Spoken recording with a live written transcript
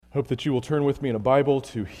Hope that you will turn with me in a Bible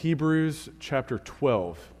to Hebrews chapter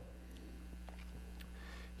 12.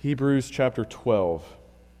 Hebrews chapter 12.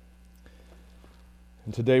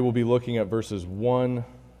 And today we'll be looking at verses 1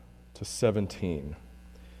 to 17.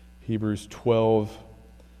 Hebrews 12,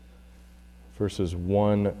 verses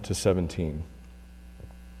 1 to 17.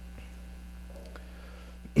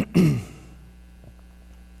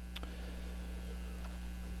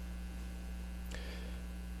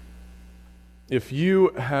 If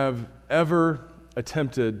you have ever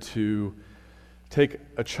attempted to take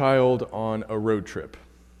a child on a road trip,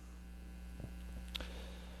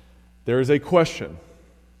 there is a question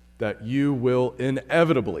that you will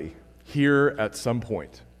inevitably hear at some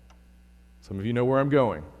point. Some of you know where I'm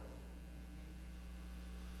going.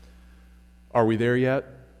 Are we there yet?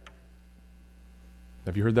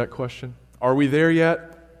 Have you heard that question? Are we there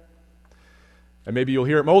yet? And maybe you'll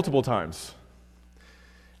hear it multiple times.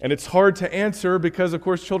 And it's hard to answer because, of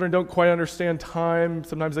course, children don't quite understand time.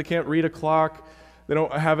 Sometimes they can't read a clock. They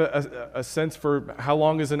don't have a sense for how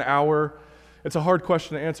long is an hour. It's a hard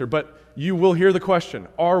question to answer, but you will hear the question,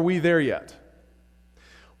 are we there yet?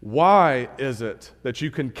 Why is it that you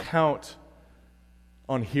can count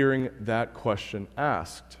on hearing that question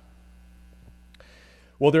asked?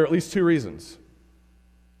 Well, there are at least two reasons.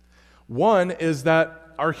 One is that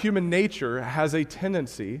our human nature has a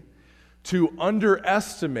tendency to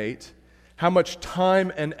underestimate how much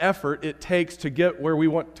time and effort it takes to get where we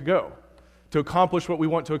want to go, to accomplish what we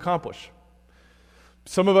want to accomplish.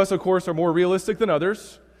 Some of us, of course, are more realistic than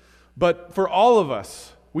others, but for all of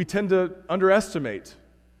us, we tend to underestimate.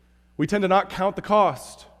 We tend to not count the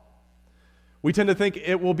cost. We tend to think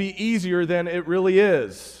it will be easier than it really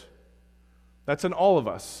is. That's in all of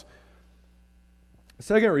us. The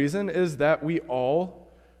second reason is that we all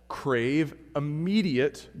crave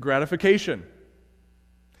immediate gratification.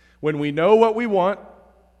 When we know what we want,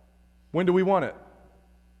 when do we want it?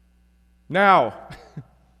 Now.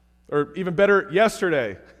 Or even better,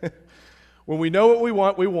 yesterday. When we know what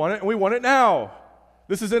we want it, and we want it now.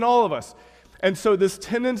 This is in all of us. And so this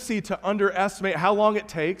tendency to underestimate how long it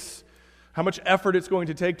takes, how much effort it's going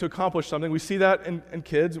to take to accomplish something, we see that in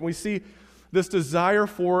kids. We see this desire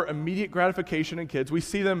for immediate gratification in kids. We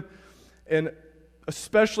see them in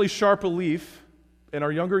especially sharp relief in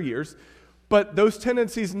our younger years, but those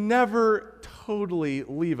tendencies never totally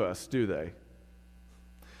leave us, do they?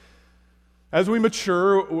 As we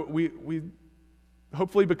mature, we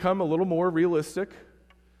hopefully become a little more realistic.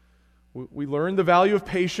 We learn the value of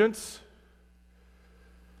patience.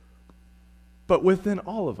 But within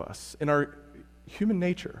all of us, in our human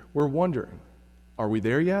nature, we're wondering, are we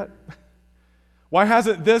there yet? Why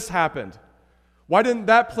hasn't this happened? Why didn't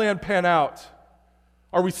that plan pan out?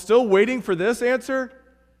 Are we still waiting for this answer?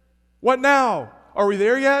 What now? Are we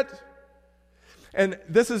there yet? And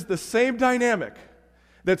this is the same dynamic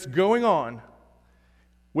that's going on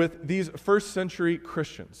with these first century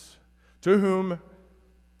Christians to whom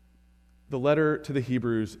the letter to the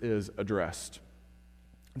Hebrews is addressed.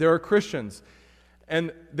 There are Christians,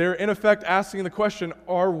 and they're in effect asking the question,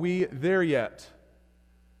 are we there yet?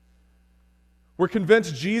 We're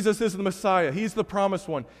convinced Jesus is the Messiah. He's the promised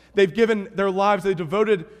one. They've given their lives, they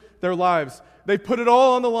devoted their lives. They've put it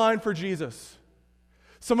all on the line for Jesus.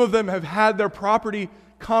 Some of them have had their property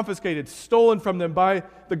confiscated, stolen from them by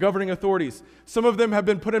the governing authorities. Some of them have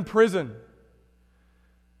been put in prison.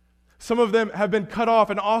 Some of them have been cut off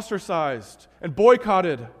and ostracized and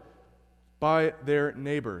boycotted by their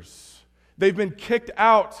neighbors. They've been kicked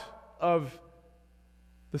out of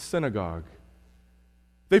the synagogue.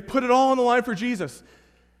 They've put it all on the line for Jesus.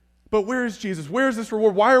 But where is Jesus? Where is this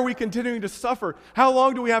reward? Why are we continuing to suffer? How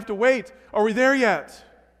long do we have to wait? Are we there yet?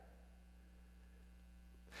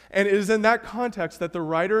 And it is in that context that the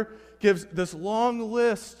writer gives this long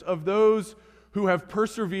list of those who have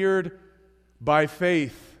persevered by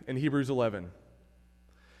faith in Hebrews 11.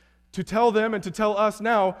 To tell them and to tell us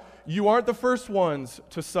now, you aren't the first ones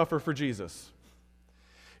to suffer for Jesus.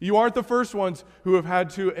 You aren't the first ones who have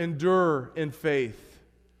had to endure in faith.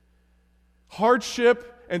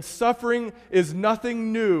 Hardship and suffering is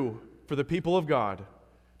nothing new for the people of God.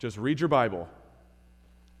 Just read your Bible.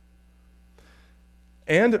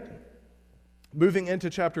 And moving into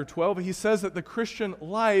chapter 12, he says that the Christian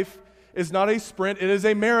life is not a sprint, it is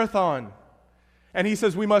a marathon. And he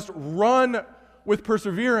says we must run with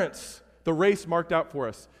perseverance the race marked out for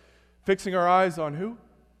us. Fixing our eyes on who?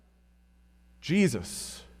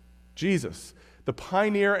 Jesus. Jesus, the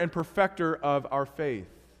pioneer and perfecter of our faith.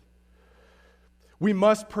 We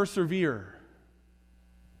must persevere.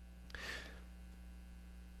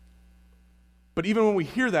 But even when we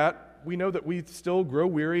hear that, we know that we still grow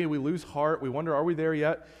weary, we lose heart, we wonder, are we there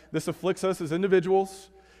yet? This afflicts us as individuals.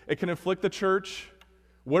 It can afflict the church.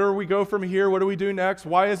 Where do we go from here? What do we do next?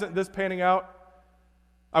 Why isn't this panning out?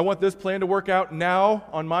 I want this plan to work out now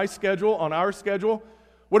on my schedule, on our schedule.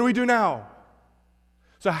 What do we do now?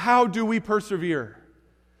 So how do we persevere?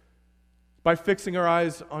 By fixing our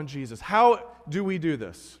eyes on Jesus. How do we do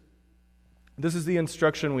this? This is the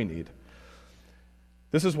instruction we need.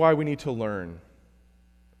 This is why we need to learn.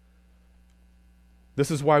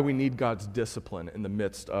 This is why we need God's discipline in the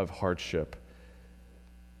midst of hardship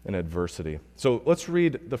and adversity. So let's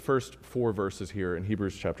read the first 4 verses here in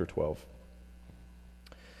Hebrews chapter 12.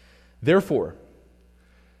 Therefore,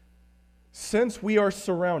 since we are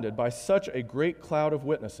surrounded by such a great cloud of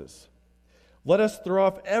witnesses, let us throw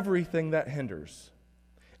off everything that hinders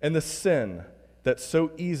and the sin that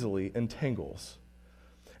so easily entangles,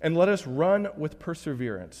 and let us run with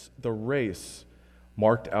perseverance the race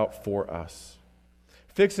marked out for us,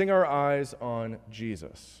 fixing our eyes on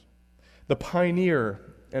Jesus, the pioneer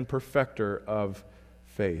and perfecter of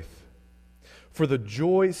faith. For the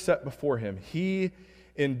joy set before him, he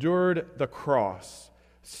endured the cross,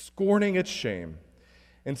 scorning its shame,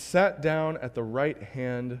 and sat down at the right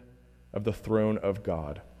hand of the throne of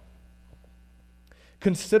God.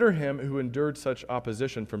 Consider him who endured such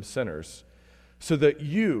opposition from sinners, so that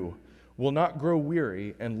you will not grow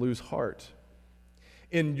weary and lose heart.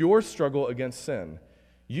 In your struggle against sin,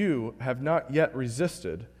 you have not yet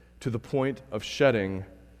resisted to the point of shedding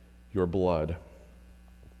your blood.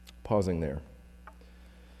 Pausing there.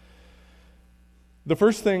 The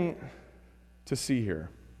first thing to see here,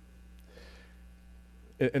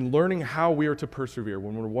 in learning how we are to persevere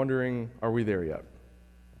when we're wondering, are we there yet,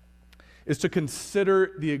 is to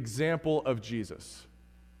consider the example of Jesus.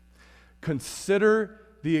 Consider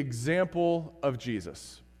the example of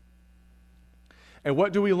Jesus. And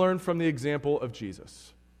what do we learn from the example of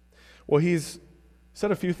Jesus? Well, he's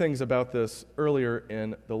said a few things about this earlier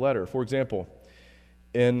in the letter. For example,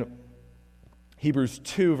 in Hebrews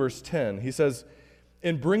 2, verse 10, he says,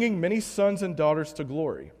 in bringing many sons and daughters to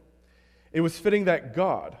glory, it was fitting that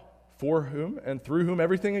God, for whom and through whom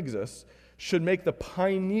everything exists, should make the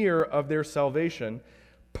pioneer of their salvation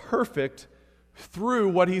perfect through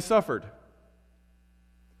what he suffered.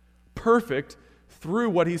 Perfect through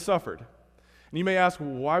what he suffered. And you may ask,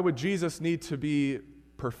 why would Jesus need to be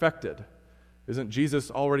perfected? Isn't Jesus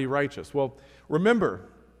already righteous? Well, remember,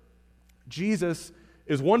 Jesus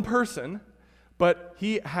is one person, but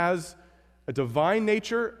he has a divine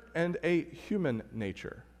nature and a human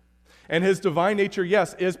nature. And his divine nature,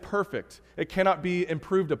 yes, is perfect. It cannot be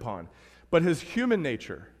improved upon. But his human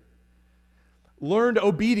nature learned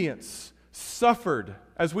obedience, suffered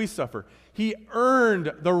as we suffer. He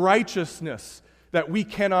earned the righteousness that we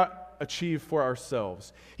cannot achieve for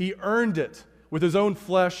ourselves. He earned it with his own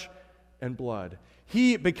flesh and blood.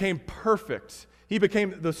 He became perfect. He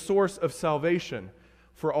became the source of salvation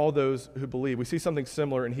for all those who believe. We see something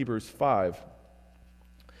similar in Hebrews 5,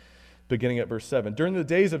 beginning at verse 7. During the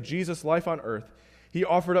days of Jesus' life on earth, he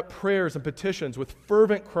offered up prayers and petitions with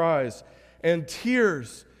fervent cries and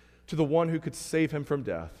tears to the one who could save him from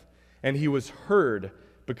death. And he was heard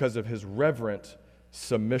because of his reverent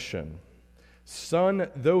submission. Son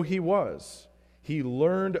though he was, he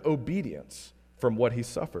learned obedience from what he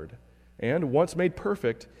suffered. And once made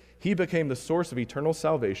perfect, he became the source of eternal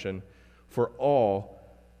salvation for all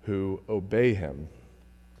who obey him.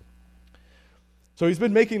 So he's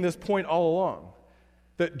been making this point all along,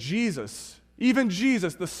 that Jesus, even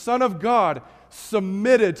Jesus, the Son of God,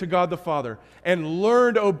 submitted to God the Father and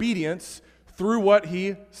learned obedience through what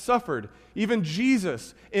he suffered. Even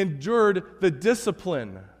Jesus endured the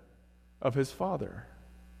discipline of his Father.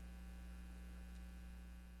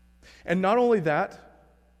 And not only that,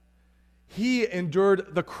 he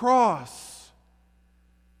endured the cross.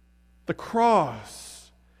 The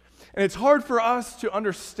cross. And it's hard for us to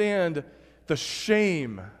understand the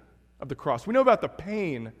shame of the cross. We know about the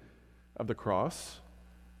pain of the cross.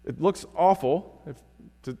 It looks awful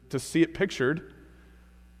to see it pictured.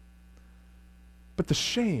 But the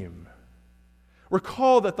shame.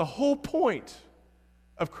 Recall that the whole point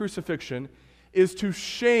of crucifixion is to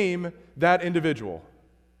shame that individual.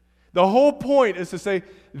 The whole point is to say,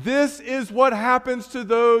 this is what happens to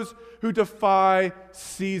those who defy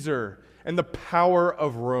Caesar and the power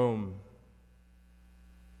of Rome.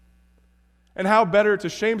 And how better to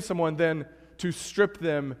shame someone than to strip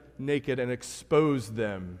them naked and expose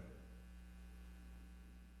them.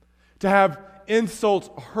 To have insults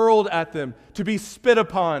hurled at them, to be spit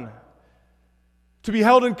upon, to be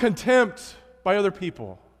held in contempt by other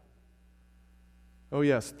people. Oh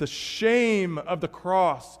yes, the shame of the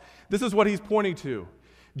cross. This is what he's pointing to.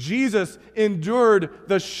 Jesus endured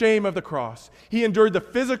the shame of the cross. He endured the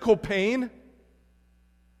physical pain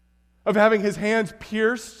of having his hands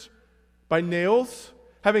pierced by nails,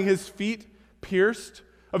 having his feet pierced,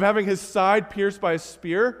 of having his side pierced by a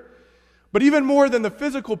spear. But even more than the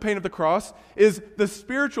physical pain of the cross is the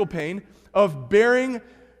spiritual pain of bearing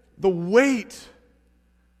the weight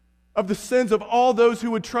of the sins of all those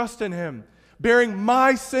who would trust in him, bearing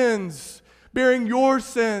my sins, bearing your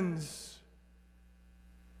sins.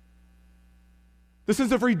 The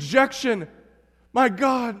sense of rejection. My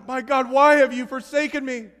God, why have you forsaken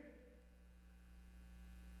me?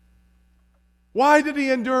 Why did he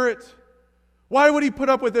endure it? Why would he put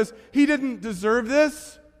up with this? He didn't deserve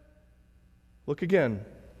this. Look again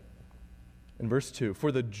in verse 2.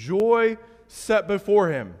 For the joy set before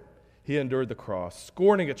him, he endured the cross,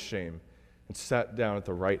 scorning its shame, and sat down at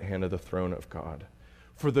the right hand of the throne of God.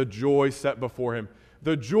 For the joy set before him,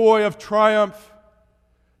 the joy of triumph,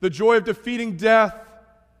 the joy of defeating death,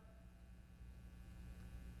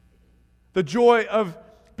 the joy of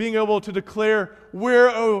being able to declare, where,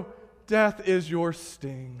 O death, is your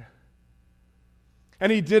sting?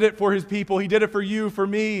 And he did it for his people. He did it for you, for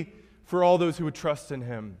me, for all those who would trust in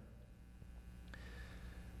him.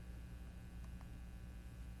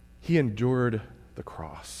 He endured the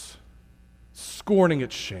cross, scorning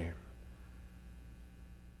its shame.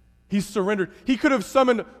 He surrendered. He could have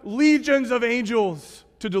summoned legions of angels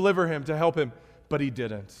to deliver him, to help him, but he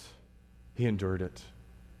didn't. He endured it.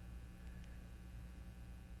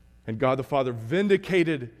 And God the Father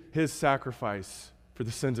vindicated his sacrifice for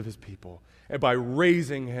the sins of his people, and by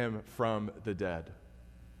raising him from the dead.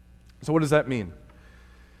 So what does that mean?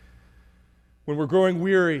 When we're growing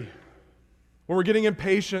weary, when we're getting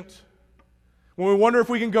impatient, when we wonder if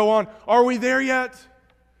we can go on, are we there yet?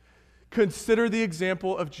 Consider the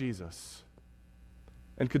example of Jesus.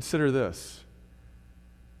 And consider this.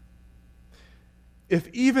 If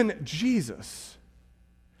even Jesus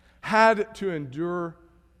had to endure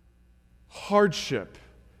hardship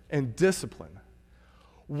and discipline,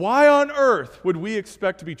 why on earth would we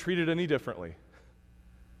expect to be treated any differently?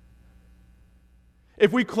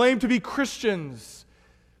 If we claim to be Christians,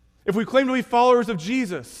 if we claim to be followers of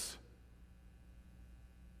Jesus,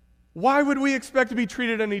 why would we expect to be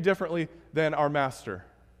treated any differently than our Master?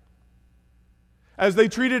 As they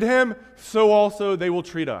treated him, so also they will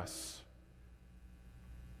treat us.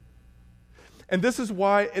 And this is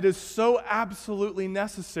why it is so absolutely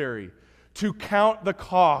necessary to count the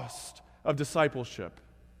cost of discipleship.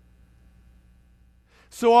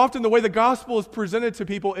 So often the way the gospel is presented to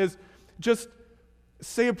people is just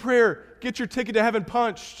say a prayer, get your ticket to heaven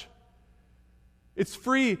punched. It's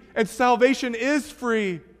free, and salvation is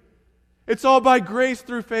free. It's all by grace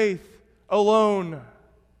through faith alone.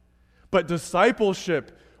 But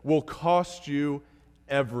discipleship will cost you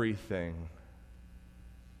everything.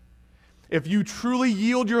 If you truly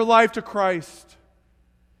yield your life to Christ,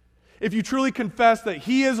 if you truly confess that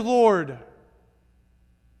he is Lord,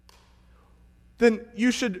 then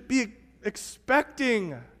you should be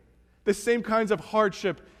expecting the same kinds of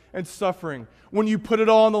hardship and suffering when you put it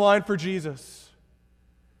all on the line for Jesus.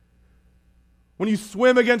 When you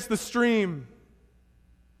swim against the stream,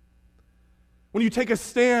 when you take a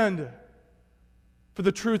stand for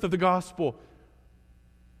the truth of the gospel,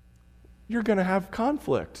 you're going to have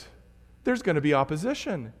conflict. There's going to be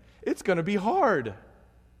opposition. It's going to be hard.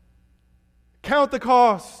 Count the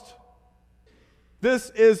cost. This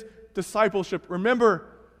is discipleship. Remember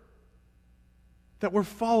that we're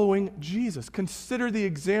following Jesus. Consider the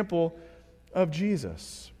example of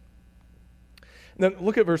Jesus. And then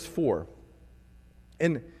look at verse 4.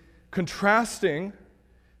 In contrasting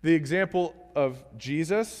the example of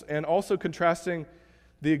Jesus and also contrasting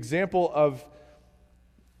the example of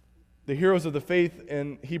the heroes of the faith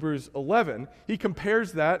in Hebrews 11, he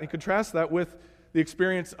compares that and contrasts that with the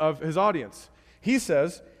experience of his audience. He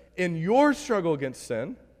says, in your struggle against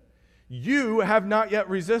sin, you have not yet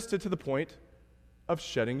resisted to the point of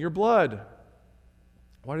shedding your blood.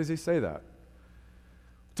 Why does he say that?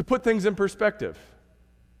 To put things in perspective.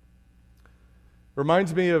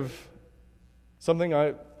 Reminds me of something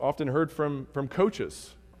I often heard from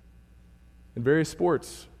coaches in various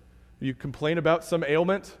sports. You complain about some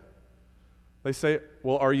ailment, they say,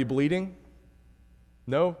 well, are you bleeding?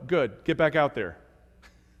 No? Good. Get back out there.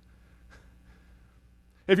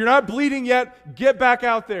 If you're not bleeding yet, get back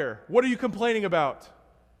out there. What are you complaining about?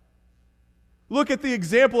 Look at the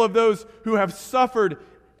example of those who have suffered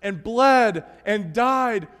and bled and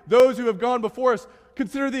died, those who have gone before us.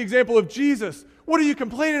 Consider the example of Jesus. What are you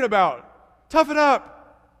complaining about? Toughen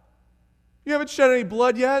up. You haven't shed any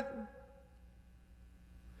blood yet.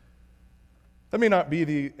 That may not be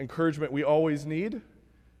the encouragement we always need,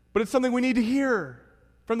 but it's something we need to hear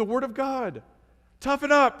from the Word of God.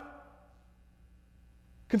 Toughen up.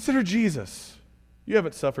 Consider Jesus. You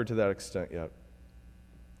haven't suffered to that extent yet.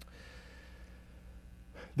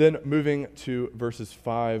 Then moving to verses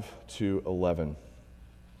 5 to 11.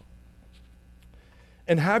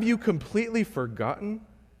 And have you completely forgotten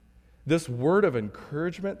this word of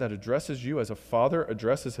encouragement that addresses you as a father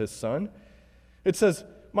addresses his son? It says,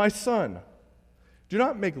 "My son, do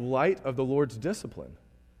not make light of the Lord's discipline,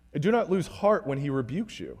 and do not lose heart when he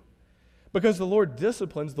rebukes you, because the Lord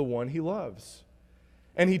disciplines the one he loves,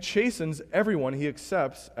 and he chastens everyone he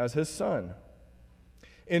accepts as his son.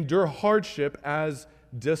 Endure hardship as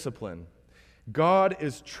discipline. God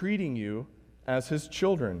is treating you as his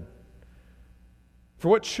children. For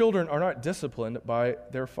what children are not disciplined by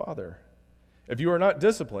their father? If you are not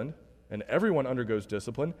disciplined, and everyone undergoes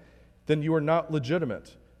discipline, then you are not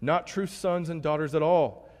legitimate, not true sons and daughters at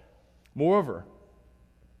all. Moreover,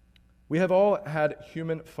 we have all had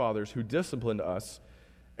human fathers who disciplined us,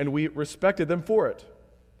 and we respected them for it.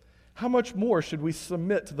 How much more should we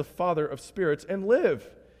submit to the Father of spirits and live?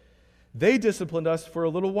 They disciplined us for a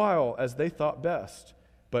little while as they thought best,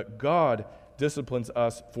 but God disciplines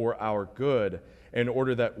us for our good, in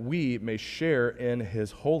order that we may share in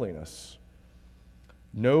his holiness.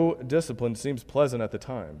 No discipline seems pleasant at the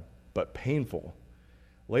time, but painful.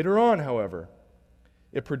 Later on, however,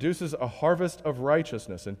 it produces a harvest of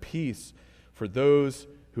righteousness and peace for those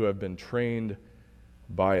who have been trained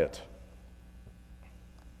by it."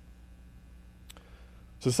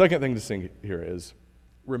 So the second thing to sing here is,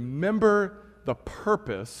 remember the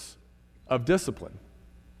purpose of discipline.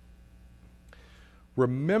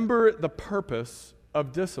 Remember the purpose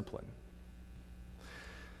of discipline.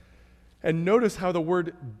 And notice how the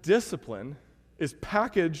word discipline is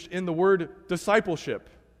packaged in the word discipleship.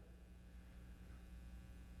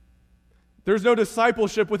 There's no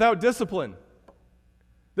discipleship without discipline.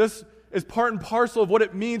 This is part and parcel of what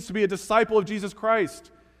it means to be a disciple of Jesus Christ,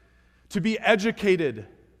 to be educated,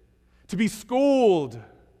 to be schooled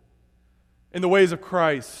in the ways of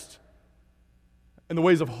Christ, in the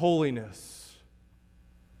ways of holiness.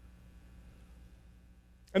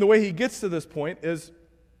 And the way he gets to this point is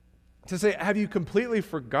to say, have you completely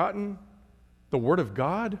forgotten the Word of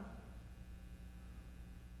God?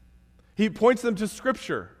 He points them to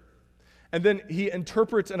Scripture, and then he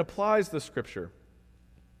interprets and applies the Scripture.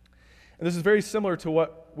 And this is very similar to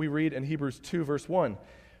what we read in Hebrews 2, verse 1,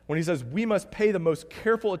 when he says, "We must pay the most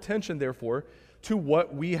careful attention, therefore, to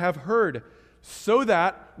what we have heard, so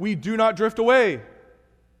that we do not drift away."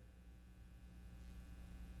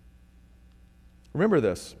 Remember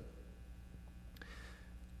this.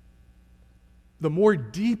 The more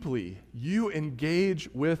deeply you engage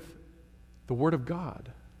with the Word of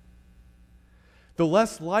God, the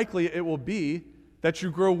less likely it will be that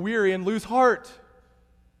you grow weary and lose heart.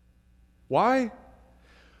 Why?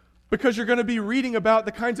 Because you're going to be reading about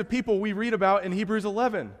the kinds of people we read about in Hebrews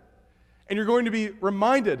 11. And you're going to be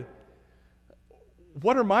reminded,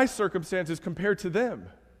 what are my circumstances compared to them?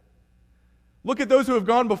 Look at those who have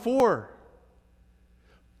gone before.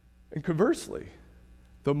 And conversely,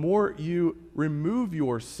 the more you remove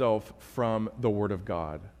yourself from the Word of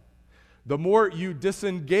God, the more you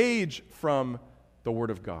disengage from the Word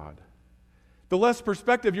of God, the less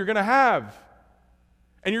perspective you're going to have.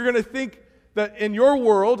 And you're going to think that in your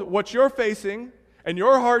world, what you're facing and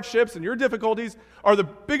your hardships and your difficulties are the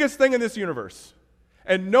biggest thing in this universe.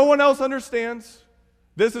 And no one else understands.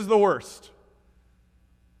 This is the worst.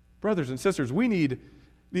 Brothers and sisters, we need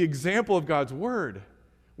the example of God's Word.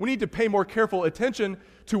 We need to pay more careful attention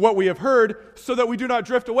to what we have heard so that we do not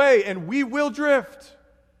drift away, and we will drift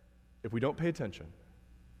if we don't pay attention.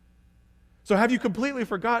 So have you completely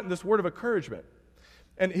forgotten this word of encouragement?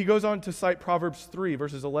 And he goes on to cite Proverbs 3,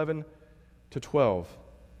 verses 11 to 12,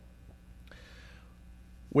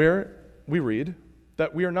 where we read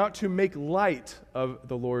that we are not to make light of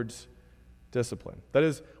the Lord's discipline. That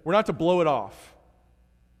is, we're not to blow it off.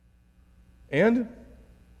 And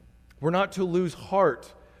we're not to lose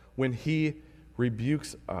heart when he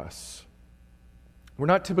rebukes us. We're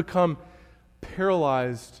not to become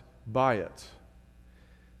paralyzed by it.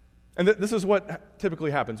 And this is what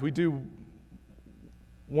typically happens. We do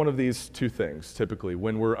one of these two things, typically,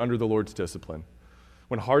 when we're under the Lord's discipline.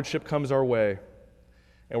 When hardship comes our way,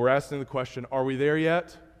 and we're asking the question, are we there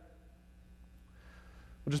yet?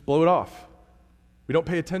 We'll just blow it off. We don't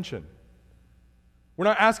pay attention. We're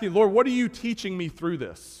not asking, Lord, what are you teaching me through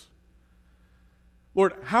this?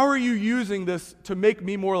 Lord, how are you using this to make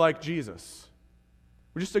me more like Jesus?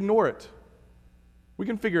 We just ignore it. We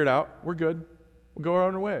can figure it out. We're good. We'll go our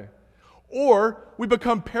own way. Or we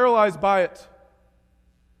become paralyzed by it.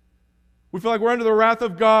 We feel like we're under the wrath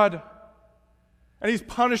of God, and He's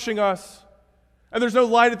punishing us, and there's no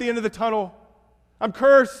light at the end of the tunnel. I'm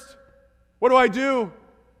cursed. What do I do?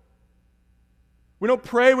 We don't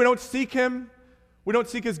pray. We don't seek Him. We don't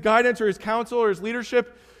seek His guidance or His counsel or His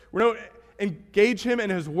leadership. We don't engage Him in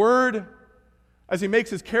His Word as He makes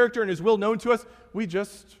His character and His will known to us. We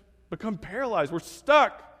just become paralyzed. We're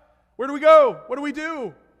stuck. Where do we go? What do we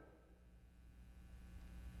do?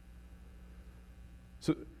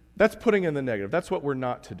 So that's putting in the negative. That's what we're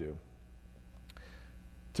not to do.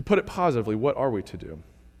 To put it positively, what are we to do?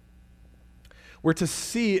 We're to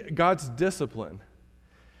see God's discipline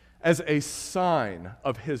as a sign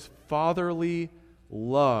of His fatherly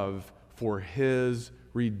love for His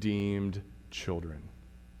redeemed children.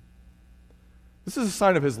 This is a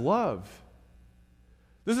sign of His love.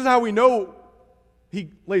 This is how we know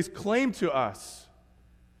He lays claim to us.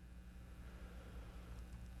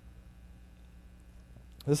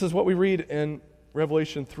 This is what we read in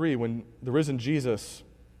Revelation 3 when the risen Jesus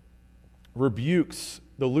rebukes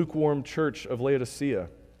the lukewarm church of Laodicea.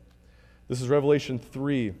 This is Revelation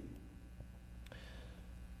 3,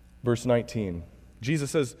 verse 19.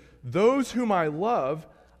 Jesus says, "Those whom I love,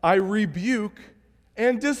 I rebuke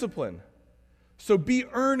and discipline. So be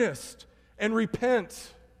earnest and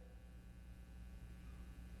repent."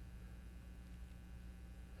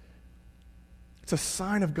 It's a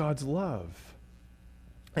sign of God's love.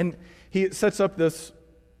 And he sets up this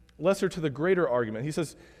lesser to the greater argument. He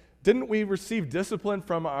says, didn't we receive discipline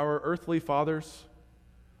from our earthly fathers?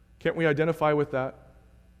 Can't we identify with that?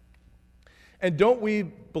 And don't we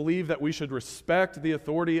believe that we should respect the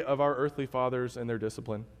authority of our earthly fathers and their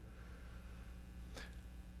discipline?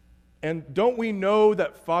 And don't we know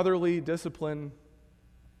that fatherly discipline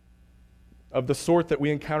of the sort that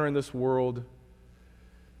we encounter in this world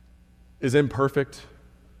is imperfect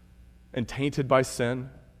and tainted by sin?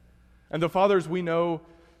 And the fathers we know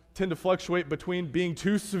tend to fluctuate between being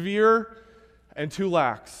too severe and too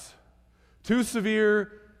lax. Too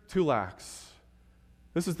severe, too lax.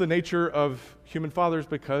 This is the nature of human fathers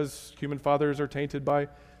because human fathers are tainted by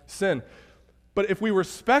sin. But if we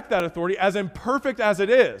respect that authority, as imperfect as it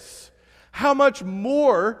is, how much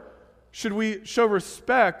more should we show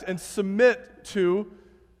respect and submit to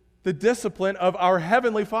the discipline of our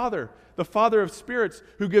Heavenly Father, the Father of spirits,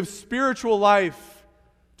 who gives spiritual life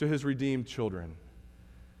to His redeemed children?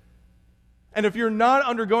 And if you're not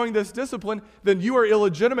undergoing this discipline, then you are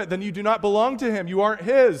illegitimate, then you do not belong to Him. You aren't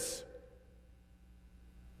His.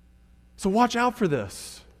 So watch out for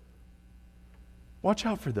this. Watch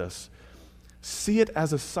out for this. See it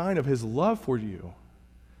as a sign of His love for you.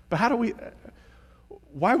 But how do we,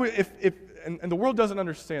 why would, and the world doesn't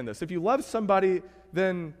understand this. If you love somebody,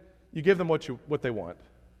 then you give them what they want.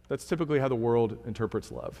 That's typically how the world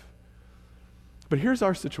interprets love. But here's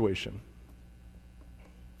our situation.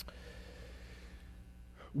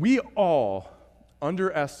 We all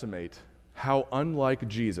underestimate how unlike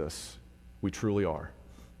Jesus we truly are.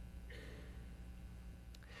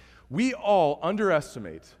 We all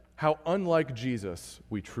underestimate how unlike Jesus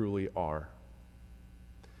we truly are.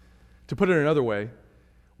 To put it another way,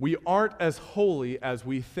 we aren't as holy as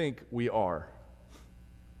we think we are.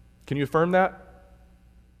 Can you affirm that?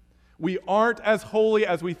 We aren't as holy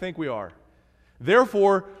as we think we are.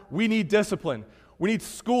 Therefore, we need discipline. We need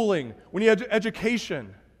schooling. We need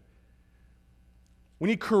education. We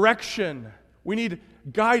need correction. We need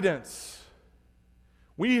guidance.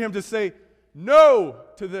 We need Him to say no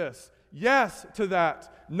to this, yes to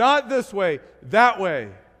that, not this way, that way.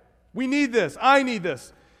 We need this. I need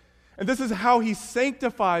this. And this is how He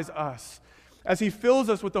sanctifies us as He fills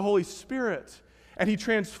us with the Holy Spirit and He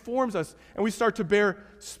transforms us and we start to bear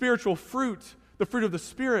spiritual fruit, the fruit of the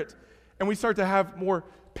Spirit, and we start to have more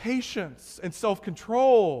patience and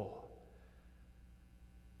self-control.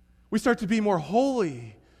 We start to be more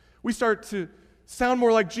holy. We start to sound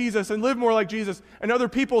more like Jesus and live more like Jesus, and other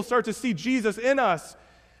people start to see Jesus in us.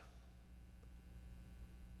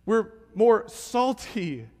 We're more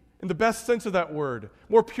salty in the best sense of that word,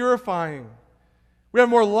 more purifying. We have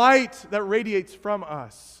more light that radiates from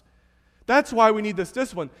us. That's why we need this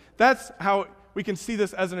discipline. That's how we can see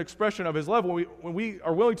this as an expression of His love when we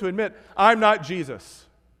are willing to admit, I'm not Jesus.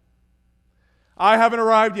 I haven't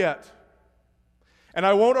arrived yet. And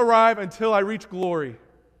I won't arrive until I reach glory.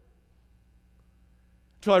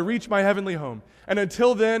 Until I reach my heavenly home. And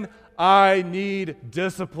until then, I need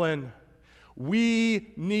discipline.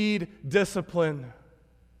 We need discipline.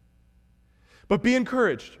 But be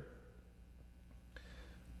encouraged.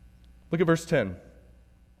 Look at verse 10.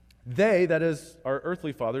 They, that is, our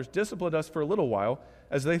earthly fathers, disciplined us for a little while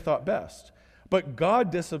as they thought best. But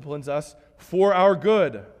God disciplines us for our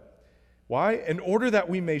good. Why? In order that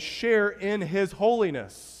we may share in His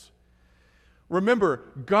holiness. Remember,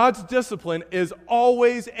 God's discipline is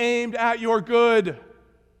always aimed at your good.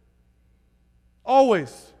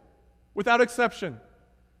 Always. Without exception.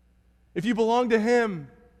 If you belong to Him,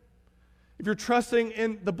 if you're trusting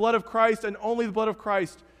in the blood of Christ and only the blood of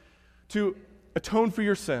Christ to atone for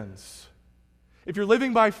your sins, if you're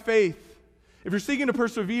living by faith, if you're seeking to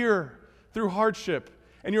persevere through hardship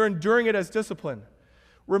and you're enduring it as discipline,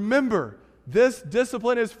 remember, this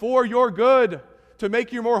discipline is for your good, to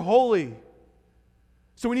make you more holy.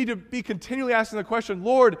 So we need to be continually asking the question,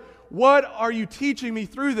 Lord, what are you teaching me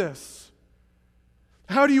through this?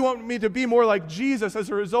 How do you want me to be more like Jesus as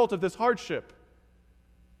a result of this hardship?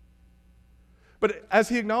 But as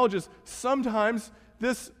he acknowledges, sometimes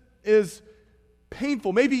this is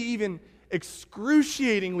painful, maybe even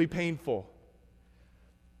excruciatingly painful.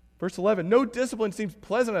 Verse 11, no discipline seems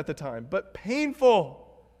pleasant at the time, but painful.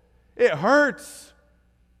 It hurts.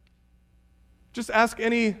 Just ask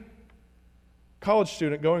any college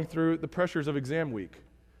student going through the pressures of exam week.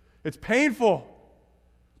 It's painful,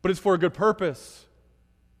 but it's for a good purpose.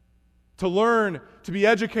 To learn, to be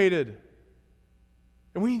educated.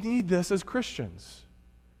 And we need this as Christians.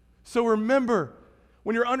 So remember,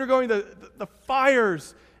 when you're undergoing the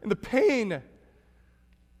fires and the pain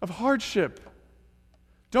of hardship,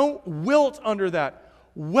 don't wilt under that.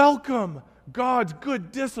 Welcome God's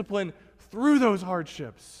good discipline through those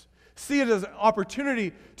hardships. See it as an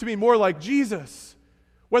opportunity to be more like Jesus.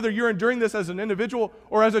 Whether you're enduring this as an individual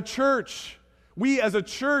or as a church, we as a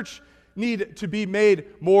church need to be made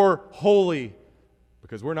more holy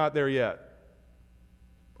because we're not there yet.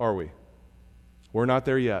 Are we? We're not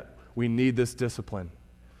there yet. We need this discipline.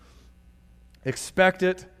 Expect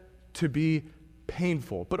it to be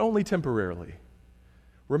painful, but only temporarily.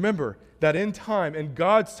 Remember that in time, in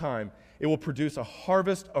God's time, it will produce a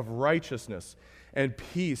harvest of righteousness and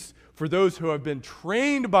peace for those who have been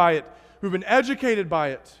trained by it, who've been educated by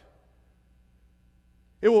it.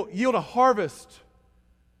 It will yield a harvest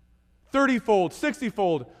 30-fold,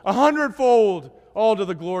 60-fold, 100-fold, all to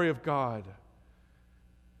the glory of God.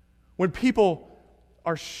 When people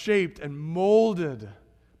are shaped and molded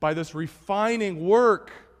by this refining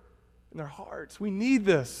work in their hearts, we need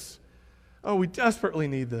this. Oh, we desperately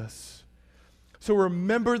need this. So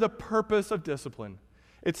remember the purpose of discipline.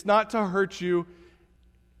 It's not to hurt you,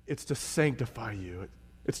 it's to sanctify you.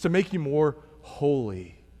 It's to make you more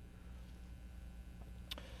holy.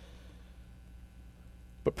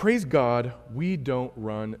 But praise God, we don't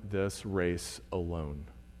run this race alone.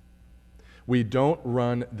 We don't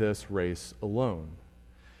run this race alone.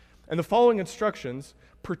 And the following instructions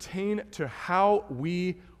pertain to how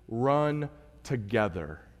we run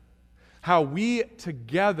together. How we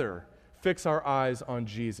together fix our eyes on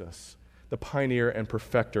Jesus, the pioneer and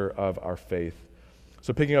perfecter of our faith.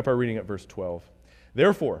 So picking up our reading at verse 12.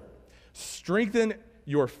 Therefore, strengthen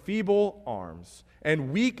your feeble arms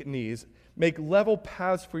and weak knees, make level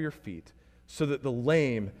paths for your feet, so that the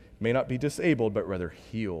lame may not be disabled, but rather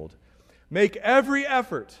healed. Make every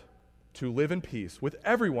effort to live in peace with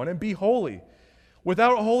everyone and be holy.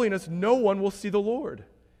 Without holiness, no one will see the Lord.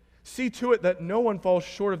 See to it that no one falls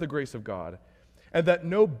short of the grace of God, and that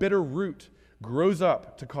no bitter root grows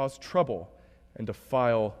up to cause trouble and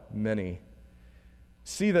defile many.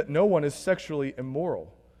 See that no one is sexually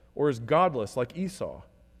immoral or is godless like Esau,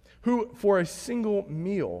 who for a single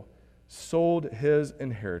meal sold his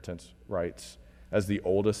inheritance rights as the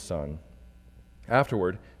oldest son.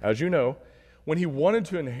 Afterward, as you know, when he wanted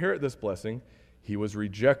to inherit this blessing, he was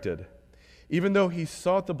rejected. Even though he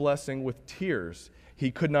sought the blessing with tears,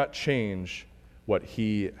 he could not change what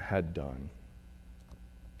he had done.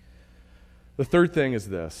 The third thing is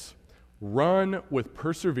this: run with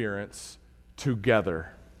perseverance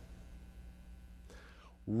together.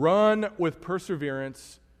 Run with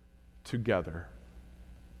perseverance together.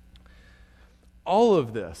 All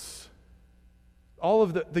of this, all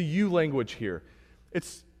of the you language here,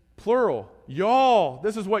 it's plural. Y'all,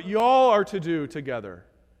 this is what y'all are to do together.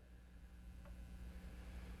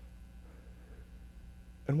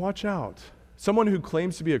 And watch out. Someone who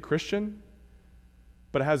claims to be a Christian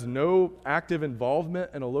but has no active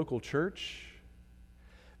involvement in a local church,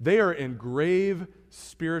 they are in grave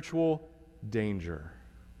spiritual danger.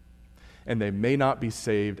 And they may not be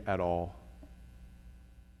saved at all.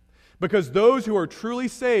 Because those who are truly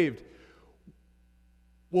saved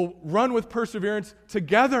will run with perseverance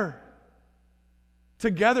together.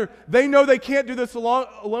 Together. They know they can't do this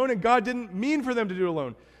alone, and God didn't mean for them to do it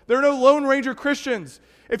alone. There are no Lone Ranger Christians.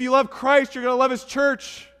 If you love Christ, you're going to love His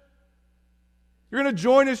church. You're going to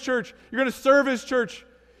join His church. You're going to serve His church.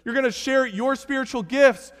 You're going to share your spiritual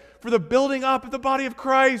gifts for the building up of the body of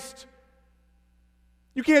Christ.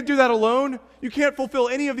 You can't do that alone. You can't fulfill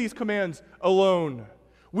any of these commands alone.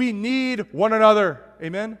 We need one another.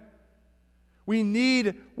 Amen? We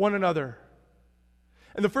need one another.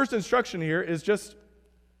 And the first instruction here is just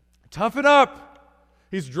toughen up.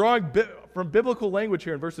 He's drawing from biblical language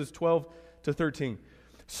here in verses 12 to 13.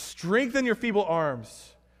 Strengthen your feeble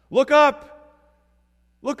arms. Look up.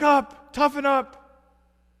 Look up. Toughen up.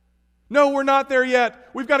 No, we're not there yet.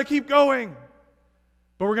 We've got to keep going.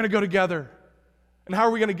 But we're going to go together. And how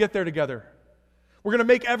are we going to get there together? We're going to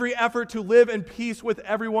make every effort to live in peace with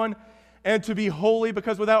everyone and to be holy,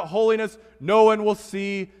 because without holiness, no one will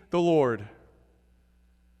see the Lord.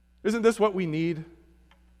 Isn't this what we need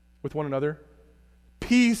with one another?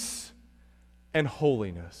 Peace and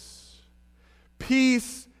holiness.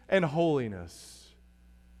 Peace and holiness.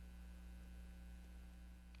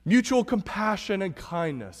 Mutual compassion and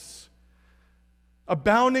kindness.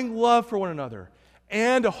 Abounding love for one another.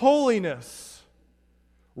 And holiness.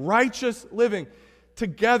 Righteous living.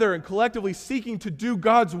 Together and collectively seeking to do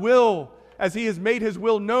God's will as He has made His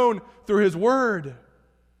will known through His Word.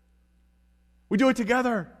 We do it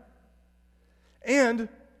together. And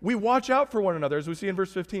we watch out for one another, as we see in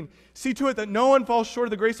verse 15. See to it that no one falls short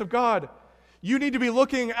of the grace of God. You need to be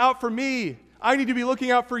looking out for me. I need to be looking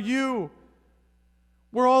out for you.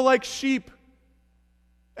 We're all like sheep,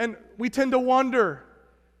 and we tend to wander.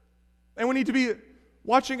 And we need to be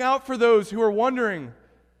watching out for those who are wandering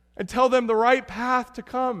and tell them the right path to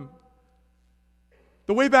come,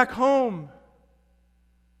 the way back home.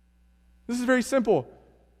 This is very simple.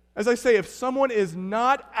 As I say, if someone is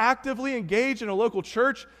not actively engaged in a local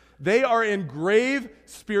church, they are in grave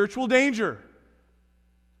spiritual danger.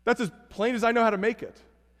 That's as plain as I know how to make it.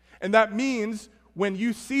 And that means when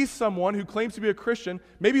you see someone who claims to be a Christian,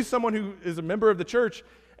 maybe someone who is a member of the church,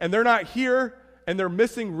 and they're not here and they're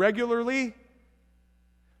missing regularly,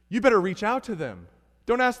 you better reach out to them.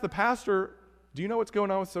 Don't ask the pastor, do you know what's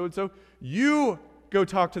going on with so-and-so? You go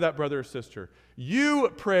talk to that brother or sister.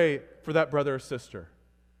 You pray for that brother or sister.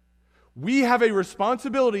 We have a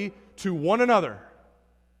responsibility to one another.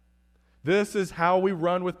 This is how we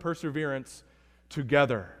run with perseverance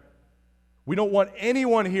together. We don't want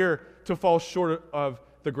anyone here to fall short of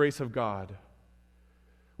the grace of God.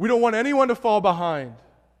 We don't want anyone to fall behind.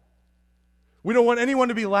 We don't want anyone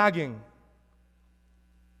to be lagging.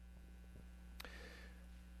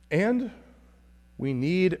 And we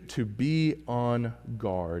need to be on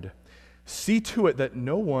guard. See to it that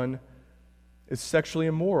no one is sexually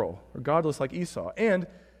immoral or godless like Esau, and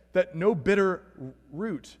that no bitter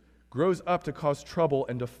root grows up to cause trouble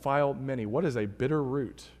and defile many. What is a bitter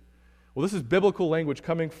root? Well, this is biblical language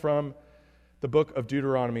coming from the book of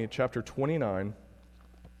Deuteronomy, chapter 29,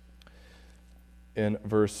 in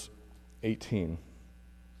verse 18.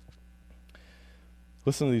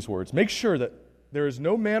 Listen to these words. Make sure that there is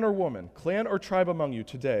no man or woman, clan or tribe among you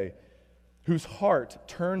today whose heart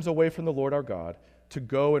turns away from the Lord our God to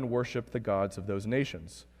go and worship the gods of those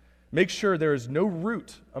nations. Make sure there is no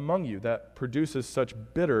root among you that produces such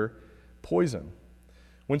bitter poison.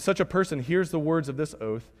 When such a person hears the words of this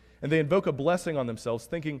oath, and they invoke a blessing on themselves,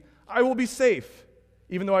 thinking, I will be safe,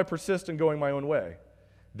 even though I persist in going my own way,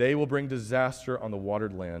 they will bring disaster on the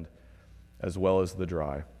watered land as well as the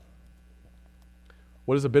dry.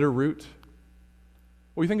 What is a bitter root?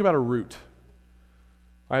 Well, you think about a root.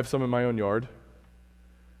 I have some in my own yard,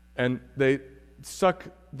 and they suck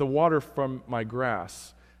the water from my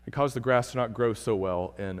grass and cause the grass to not grow so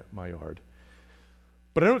well in my yard.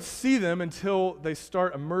 But I don't see them until they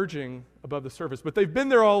start emerging above the surface. But they've been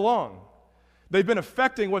there all along. They've been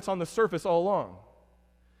affecting what's on the surface all along.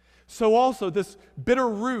 So also, this bitter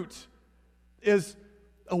root is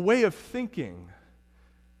a way of thinking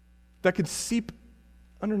that could seep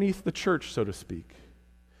underneath the church, so to speak.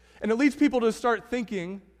 And it leads people to start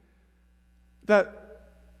thinking that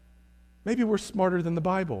maybe we're smarter than the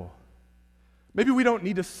Bible. Maybe we don't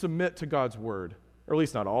need to submit to God's word, or at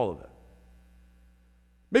least not all of it.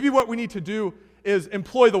 Maybe what we need to do is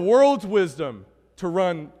employ the world's wisdom to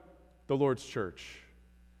run the Lord's church.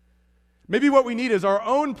 Maybe what we need is our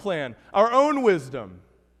own plan, our own wisdom.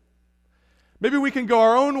 Maybe we can go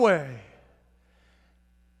our own way.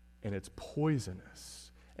 And it's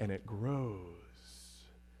poisonous, and it grows.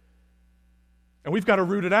 And we've got to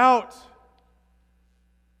root it out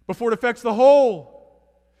before it affects the whole.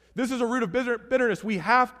 This is a root of bitterness. We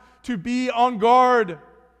have to be on guard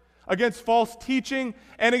against false teaching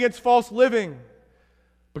and against false living.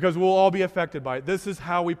 because we'll all be affected by it. This is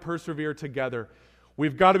how we persevere together.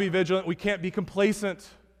 We've got to be vigilant. We can't be complacent.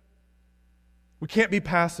 We can't be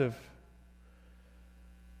passive.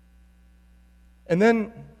 And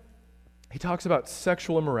then he talks about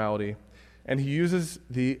sexual immorality, and he uses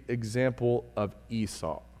the example of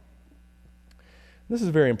Esau. This is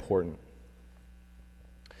very important.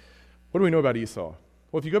 What do we know about Esau?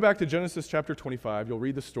 Well, if you go back to Genesis chapter 25, you'll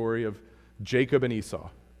read the story of Jacob and Esau,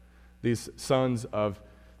 these sons of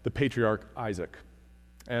the patriarch Isaac.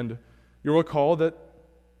 And you'll recall that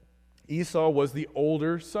Esau was the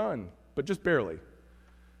older son, but just barely.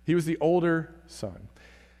 He was the older son.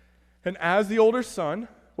 And as the older son,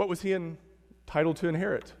 what was he entitled to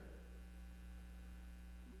inherit?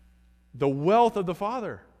 The wealth of the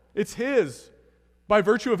father. It's his by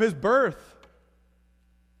virtue of his birth.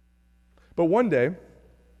 But one day,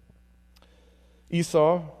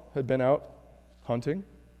 Esau had been out hunting,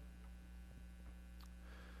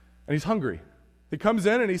 and he's hungry. He comes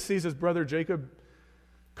in and he sees his brother Jacob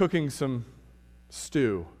cooking some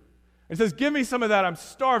stew. And he says, "Give me some of that, I'm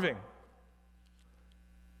starving."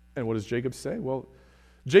 And what does Jacob say? Well,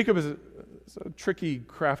 Jacob is a tricky,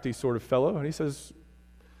 crafty sort of fellow, and he says,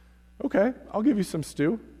 "Okay, I'll give you some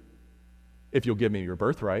stew if you'll give me your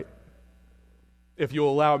birthright. If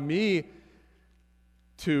you'll allow me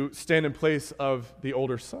to stand in place of the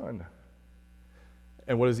older son."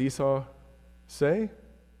 And what does Esau say?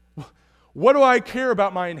 "What do I care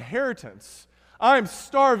about my inheritance? I'm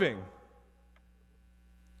starving."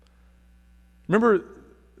 Remember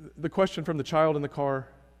the question from the child in the car,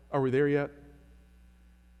 are we there yet?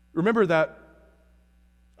 Remember that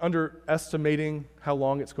underestimating how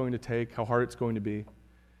long it's going to take, how hard it's going to be?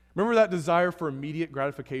 Remember that desire for immediate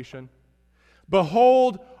gratification?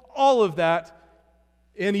 Behold all of that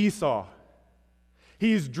in Esau.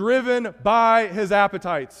 He's driven by his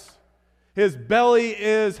appetites. His belly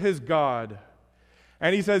is his God.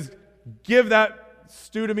 And he says, "Give that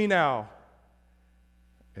stew to me now."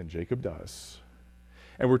 And Jacob does.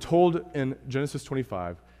 And we're told in Genesis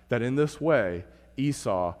 25 that in this way,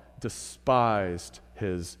 Esau despised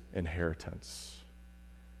his inheritance.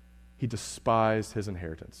 He despised his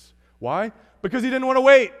inheritance. Why? Because he didn't want to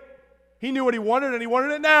wait. He knew what he wanted, and he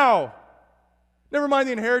wanted it now. Never mind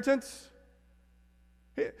the inheritance.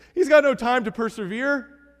 He's got no time to persevere.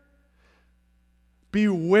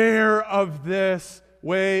 Beware of this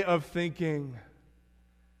way of thinking.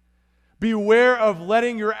 Beware of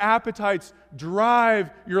letting your appetites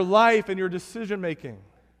drive your life and your decision-making.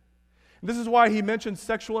 This is why he mentions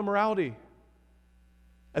sexual immorality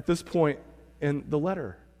at this point in the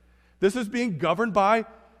letter. This is being governed by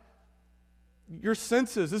your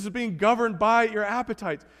senses. This is being governed by your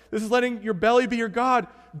appetites. This is letting your belly be your God.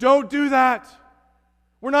 Don't do that.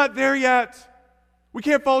 We're not there yet. We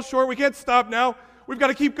can't fall short. We can't stop now. We've got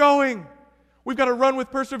to keep going. We've got to run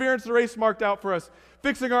with perseverance the race marked out for us,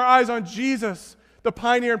 fixing our eyes on Jesus, the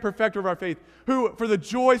pioneer and perfecter of our faith, who, for the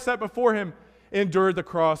joy set before him, endured the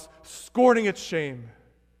cross, scorning its shame.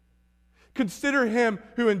 Consider him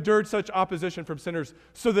who endured such opposition from sinners,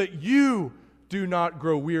 so that you do not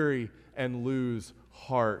grow weary and lose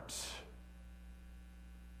heart.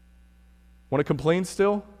 Want to complain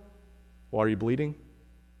still? Well, are you bleeding?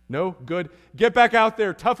 No? Good. Get back out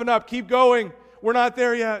there. Toughen up. Keep going. We're not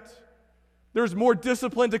there yet. There's more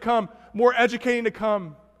discipline to come, more educating to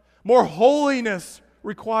come, more holiness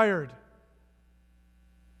required.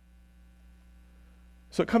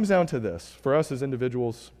 So it comes down to this, for us as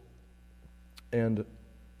individuals and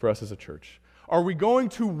for us as a church. Are we going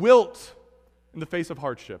to wilt in the face of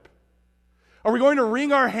hardship? Are we going to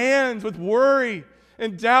wring our hands with worry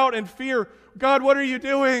and doubt and fear? God, what are you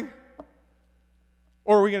doing?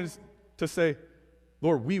 Or are we going to say,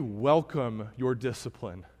 Lord, we welcome your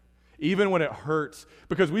discipline, even when it hurts,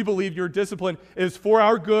 because we believe your discipline is for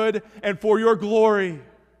our good and for your glory.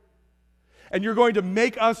 And you're going to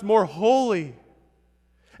make us more holy.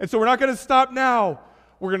 And so we're not going to stop now.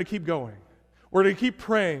 We're going to keep going. We're going to keep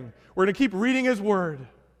praying. We're going to keep reading his word.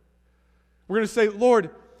 We're going to say, Lord,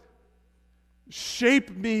 shape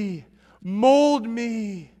me, mold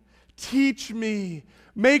me, teach me,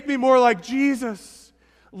 make me more like Jesus.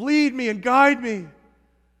 Lead me and guide me.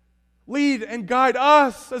 Lead and guide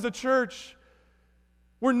us as a church.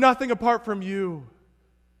 We're nothing apart from you.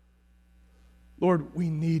 Lord, we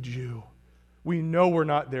need you. We know we're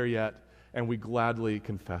not there yet, and we gladly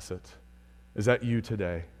confess it. Is that you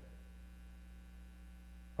today?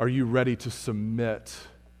 Are you ready to submit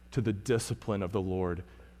to the discipline of the Lord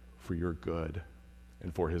for your good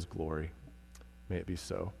and for his glory? May it be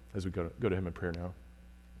so as we go to him in prayer now.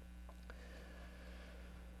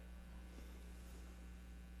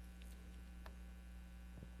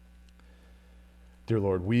 Dear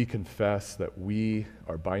Lord, we confess that we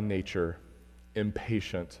are by nature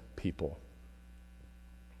impatient people.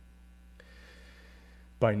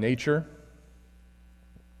 By nature,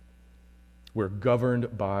 we're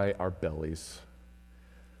governed by our bellies.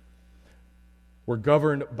 We're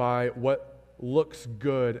governed by what looks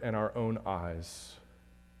good in our own eyes.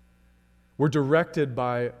 We're directed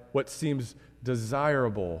by what seems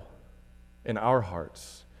desirable in our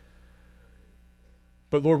hearts.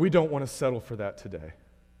 But Lord, we don't want to settle for that today.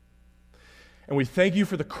 And we thank you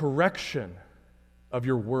for the correction of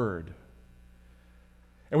your word.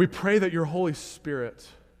 And we pray that your Holy Spirit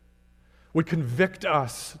would convict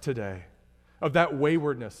us today of that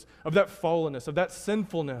waywardness, of that fallenness, of that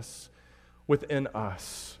sinfulness within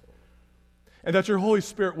us. And that your Holy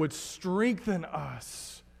Spirit would strengthen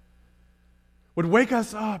us, would wake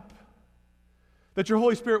us up, that your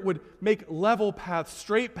Holy Spirit would make level paths,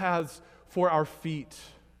 straight paths for our feet.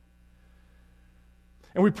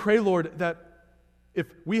 And we pray, Lord, that if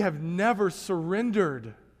we have never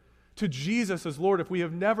surrendered to Jesus as Lord, if we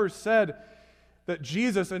have never said that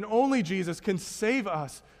Jesus and only Jesus can save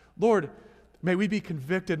us, Lord, may we be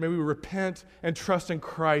convicted, may we repent and trust in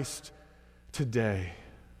Christ today.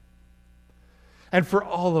 And for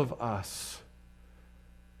all of us,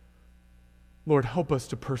 Lord, help us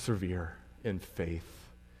to persevere in faith.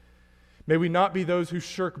 May we not be those who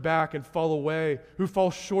shirk back and fall away, who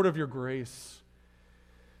fall short of your grace,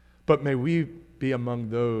 but may we be among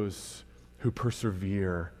those who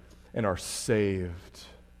persevere and are saved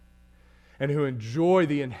and who enjoy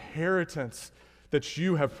the inheritance that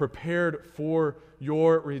you have prepared for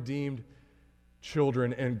your redeemed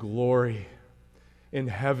children in glory in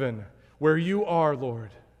heaven, where you are,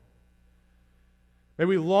 Lord. May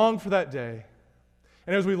we long for that day.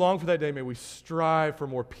 And as we long for that day, may we strive for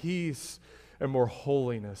more peace and more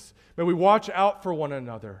holiness. May we watch out for one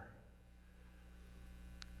another.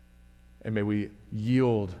 And may we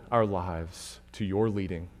yield our lives to your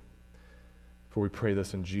leading. For we pray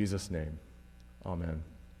this in Jesus' name. Amen.